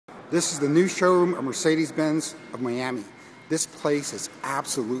This is the new showroom of Mercedes-Benz of Miami. This place is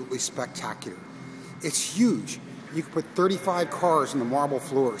absolutely spectacular. It's huge. You can put 35 cars in the marble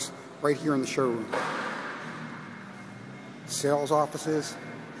floors right here in the showroom. Sales offices.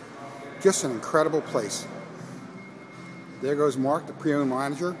 Just an incredible place. There goes Mark, the pre-owned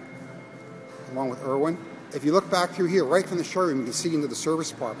manager, along with Erwin. If you look back through here, right from the showroom, you can see into the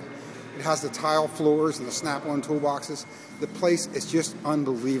service department. It has the tile floors and the snap-on toolboxes. The place is just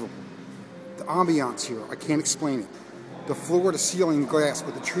unbelievable. The ambiance here, I can't explain it. The floor-to-ceiling glass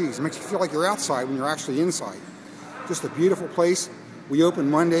with the trees, it makes you feel like you're outside when you're actually inside. Just a beautiful place. We open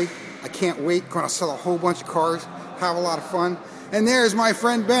Monday. I can't wait. Going to sell a whole bunch of cars, have a lot of fun. And there's my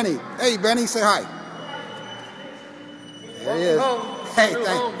friend Benny. Hey, Benny, say hi. There he is. Home. Hey,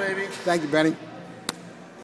 Home, baby. Thank you, Benny.